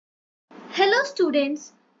Hello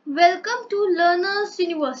students, welcome to Learners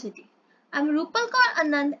University. I'm Rupal Kaur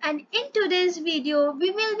Anand and in today's video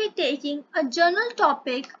we will be taking a general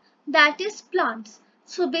topic that is plants.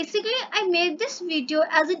 So basically I made this video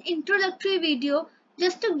as an introductory video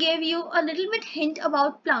just to give you a little bit hint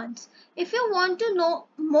about plants. If you want to know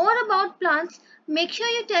more about plants, make sure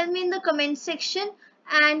you tell me in the comment section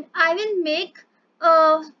and I will make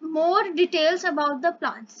more details about the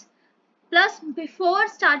plants. Plus, before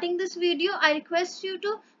starting this video, I request you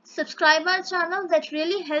to subscribe our channel. That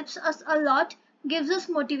really helps us a lot, gives us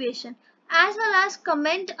motivation. As well as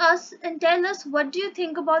comment us and tell us what do you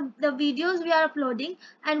think about the videos we are uploading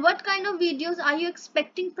and what kind of videos are you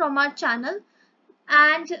expecting from our channel.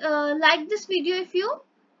 And like this video if you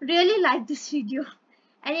really like this video.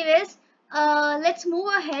 Anyways, let's move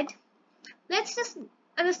ahead. Let's just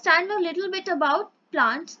understand a little bit about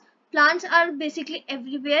plants. Plants are basically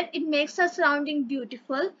everywhere. It makes our surrounding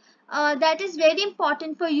beautiful. That is very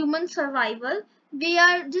important for human survival. We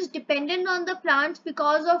are just dependent on the plants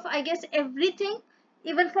because of, I guess, everything.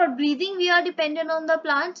 Even for breathing, we are dependent on the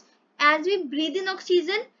plants. As we breathe in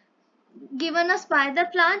oxygen given us by the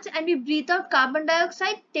plants and we breathe out carbon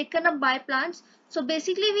dioxide taken up by plants. So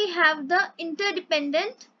basically we have the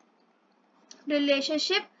interdependent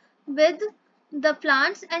relationship with the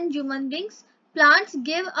plants and human beings. Plants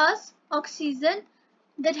give us oxygen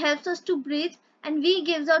that helps us to breathe and we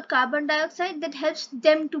gives out carbon dioxide that helps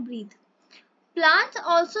them to breathe. Plants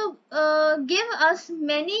also give us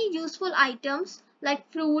many useful items like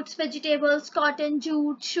fruits, vegetables, cotton,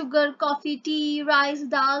 jute, sugar, coffee, tea, rice,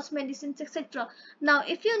 dals, medicines, etc. Now,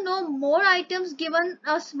 if you know more items given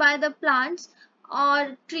us by the plants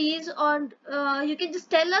or trees, or you can just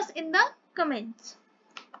tell us in the comments.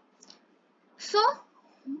 So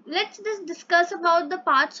let's just discuss about the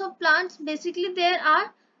parts of plants. Basically there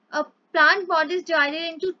are plant bodies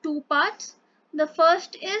divided into two parts. The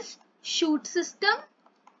first is shoot system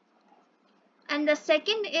and the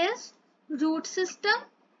second is root system.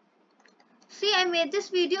 See, I made this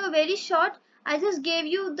video very short. I just gave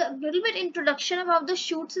you the little bit introduction about the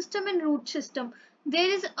shoot system and root system.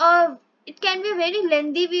 It can be a very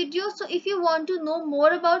lengthy video, so if you want to know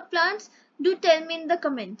more about plants, do tell me in the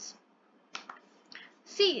comments.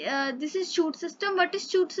 See, this is shoot system. What is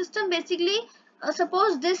shoot system? Basically,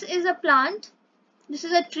 suppose this is a plant, this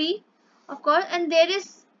is a tree, of course, and there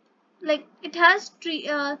is like it has tree.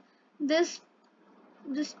 This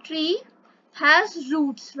tree has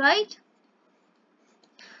roots, right?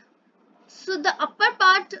 So the upper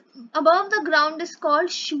part above the ground is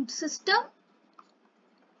called shoot system,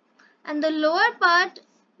 and the lower part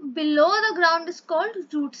below the ground is called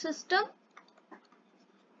root system.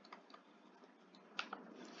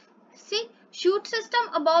 See, shoot system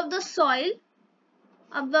above the soil,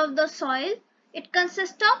 it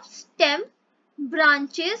consists of stem,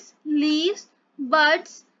 branches, leaves,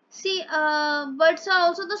 buds. See, buds are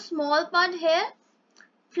also the small part here,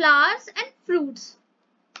 flowers and fruits.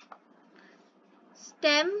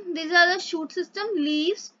 Stem, these are the shoot system,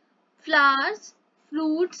 leaves, flowers,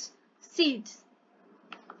 fruits, seeds.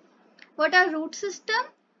 What are root system?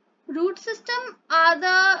 Root system are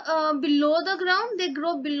the below the ground, they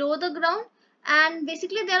grow below the ground, and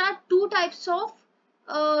basically there are two types of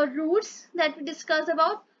roots that we discuss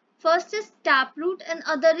about. First is taproot and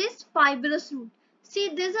other is fibrous root. See,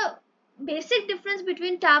 there's a basic difference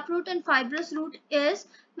between taproot and fibrous root is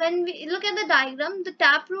when we look at the diagram, the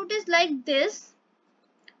taproot is like this.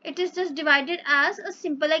 It is just divided as a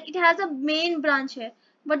simple, like it has a main branch here.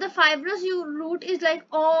 But the fibrous root is like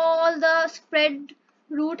all the spread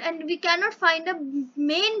root and we cannot find a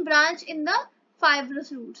main branch in the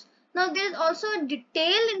fibrous roots. Now there is also a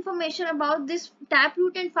detailed information about this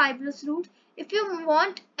taproot and fibrous root. If you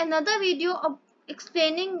want another video of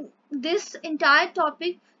explaining this entire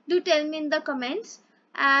topic, do tell me in the comments.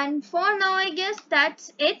 And for now I guess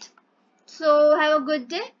that's it. So have a good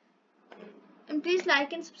day and please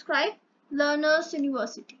like and subscribe Learners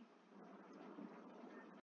University.